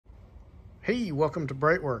Hey, welcome to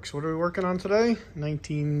BreitWerks. What are we working on today?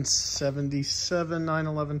 1977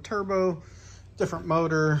 911 turbo, different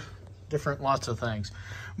motor, different lots of things.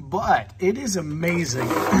 But it is amazing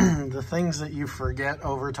the things that you forget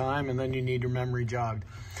over time and then you need your memory jogged.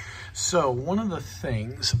 So one of the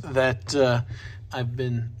things that I've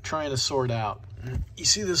been trying to sort out, you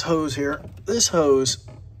see this hose here? This hose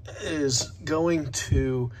is going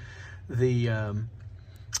to the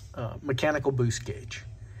mechanical boost gauge.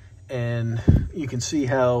 And you can see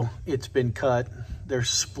how it's been cut. There's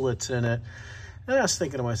splits in it. And I was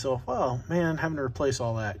thinking to myself, well, man, having to replace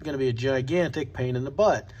all that, going to be a gigantic pain in the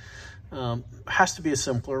butt. Has to be a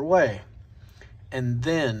simpler way. And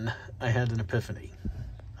then I had an epiphany.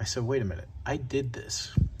 I said, wait a minute, I did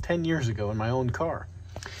this 10 years ago in my own car.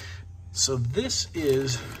 So this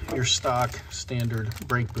is your stock standard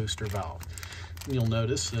brake booster valve. And you'll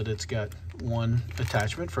notice that it's got one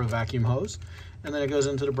attachment for a vacuum hose, and then it goes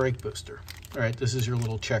into the brake booster. All right, this is your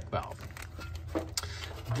little check valve.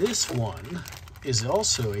 This one is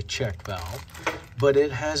also a check valve, but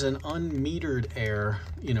it has an unmetered air,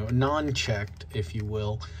 non-checked, if you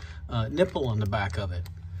will, nipple on the back of it.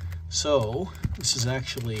 So this is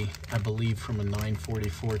actually, I believe, from a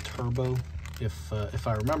 944 turbo, if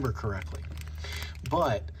I remember correctly.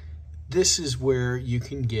 But this is where you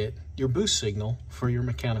can get your boost signal for your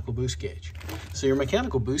mechanical boost gauge. So your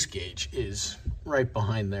mechanical boost gauge is right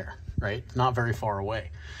behind there, right? Not very far away.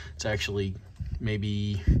 It's actually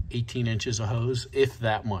maybe 18 inches of hose, if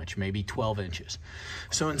that much, maybe 12 inches.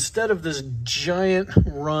 So instead of this giant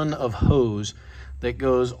run of hose that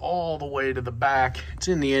goes all the way to the back, it's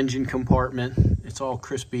in the engine compartment, it's all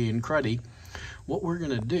crispy and cruddy, what we're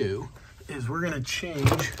gonna do is we're gonna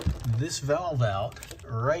change this valve out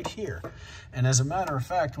right here. And as a matter of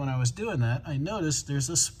fact, when I was doing that, I noticed there's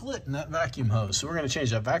a split in that vacuum hose. So we're gonna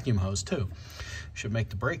change that vacuum hose too. Should make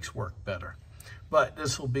the brakes work better. But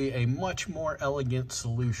this will be a much more elegant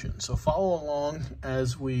solution. So follow along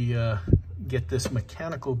as we get this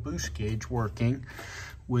mechanical boost gauge working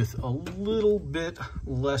with a little bit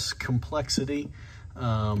less complexity,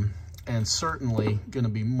 and certainly going to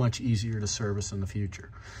be much easier to service in the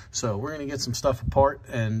future. So we're going to get some stuff apart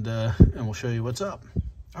and we'll show you what's up.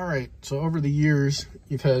 All right, so over the years,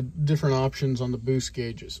 you've had different options on the boost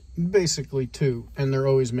gauges, basically two, and they're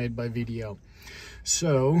always made by VDO.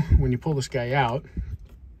 So when you pull this guy out,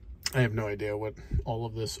 I have no idea what all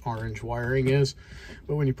of this orange wiring is,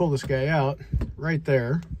 but when you pull this guy out, right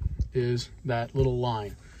there is that little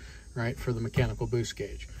line, right, for the mechanical boost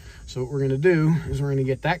gauge. So what we're gonna do is we're gonna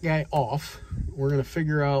get that guy off. We're gonna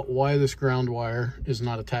figure out why this ground wire is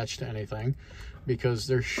not attached to anything, because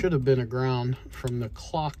there should have been a ground from the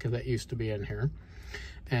clock that used to be in here.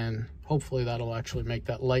 And hopefully that'll actually make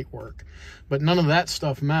that light work. But none of that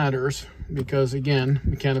stuff matters because, again,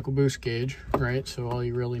 mechanical boost gauge, right? So all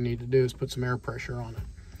you really need to do is put some air pressure on it.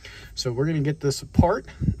 So we're gonna get this apart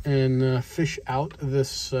and fish out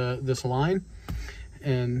this, this line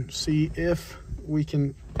and see if we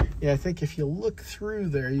can, I think if you look through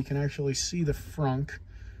there, you can actually see the frunk.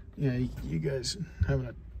 You guys having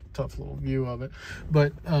a tough little view of it.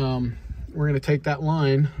 But we're gonna take that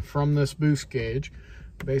line from this boost gauge,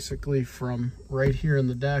 basically from right here in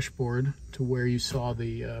the dashboard to where you saw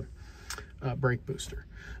the brake booster.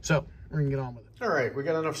 So we're gonna get on with it. All right, we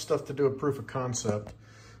got enough stuff to do a proof of concept.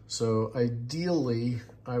 So ideally,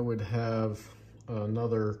 I would have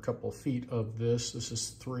another couple feet of this. This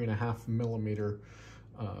is 3.5 millimeter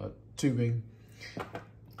tubing.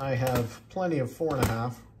 I have plenty of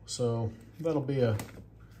 4.5, so that'll be a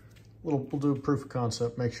little, we'll do a proof of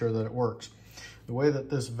concept, make sure that it works. The way that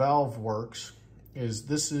this valve works is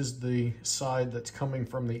this is the side that's coming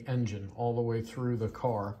from the engine all the way through the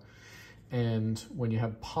car. And when you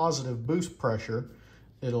have positive boost pressure,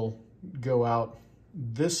 it'll go out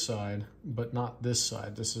this side, but not this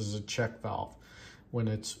side. This is a check valve. When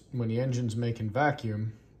the engine's making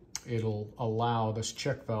vacuum, it'll allow, this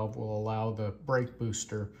check valve will allow the brake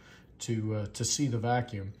booster to see the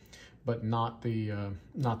vacuum, but not the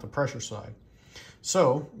pressure side.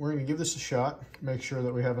 So we're gonna give this a shot, make sure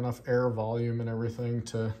that we have enough air volume and everything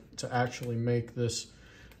to actually make this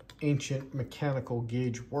ancient mechanical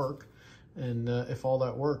gauge work. And if all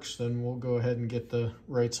that works, then we'll go ahead and get the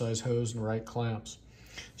right size hose and right clamps.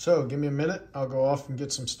 So give me a minute, I'll go off and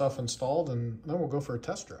get some stuff installed and then we'll go for a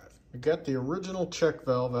test drive. We got the original check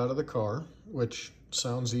valve out of the car, which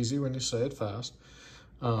sounds easy when you say it fast.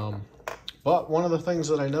 But one of the things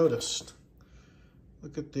that I noticed,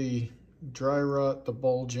 look at the dry rot, the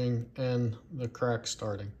bulging, and the crack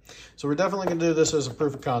starting. So we're definitely gonna do this as a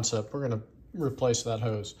proof of concept. We're gonna replace that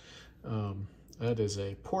hose. That is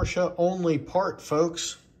a Porsche only part,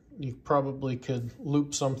 folks. you probably could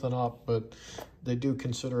loop something up, but they do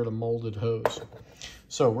consider it a molded hose.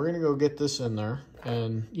 So we're gonna go get this in there,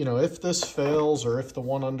 and you know, if this fails or if the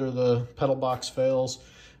one under the pedal box fails,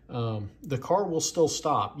 the car will still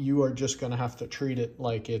stop. You are just gonna have to treat it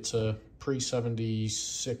like it's a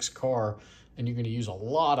pre-76 car, and you're gonna use a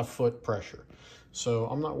lot of foot pressure. So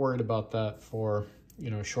I'm not worried about that for,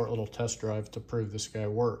 you know, a short little test drive to prove this guy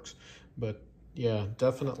works. But yeah,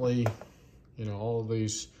 definitely, you know, all of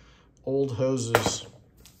these old hoses,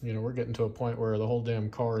 you know, we're getting to a point where the whole damn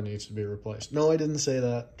car needs to be replaced. No, I didn't say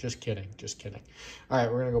that. Just kidding. Just kidding. All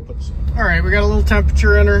right, we're going to go put this in. All right, we got a little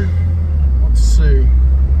temperature in her. Let's see.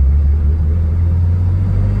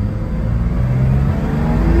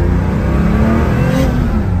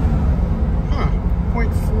 Huh,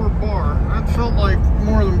 0.4 bar. That felt like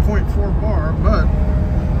more than 0.4 bar, but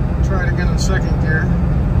I'll try it again in second gear.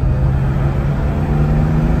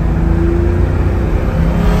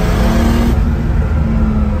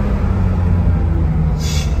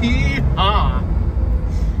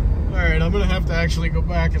 I'm gonna have to actually go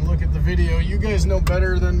back and look at the video. You guys know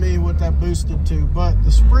better than me what that boosted to, but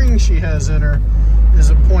the spring she has in her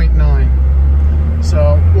is a 0.9.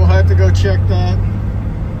 So we'll have to go check that.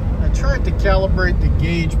 I tried to calibrate the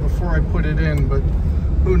gauge before I put it in, but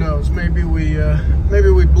who knows? Maybe we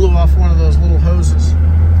blew off one of those little hoses.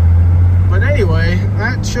 But anyway,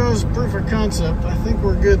 that shows proof of concept. I think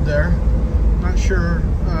we're good there. Not sure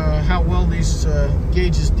how well these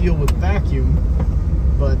gauges deal with vacuum,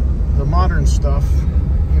 but the modern stuff,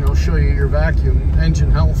 you know, show you your vacuum engine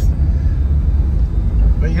health.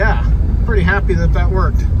 But yeah, pretty happy that that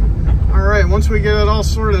worked. All right, once we get it all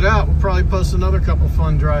sorted out, we'll probably post another couple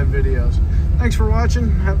fun drive videos. Thanks for watching.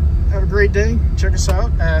 Have a great day. Check us out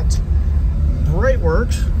at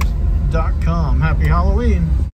BreitWerks.com. Happy Halloween.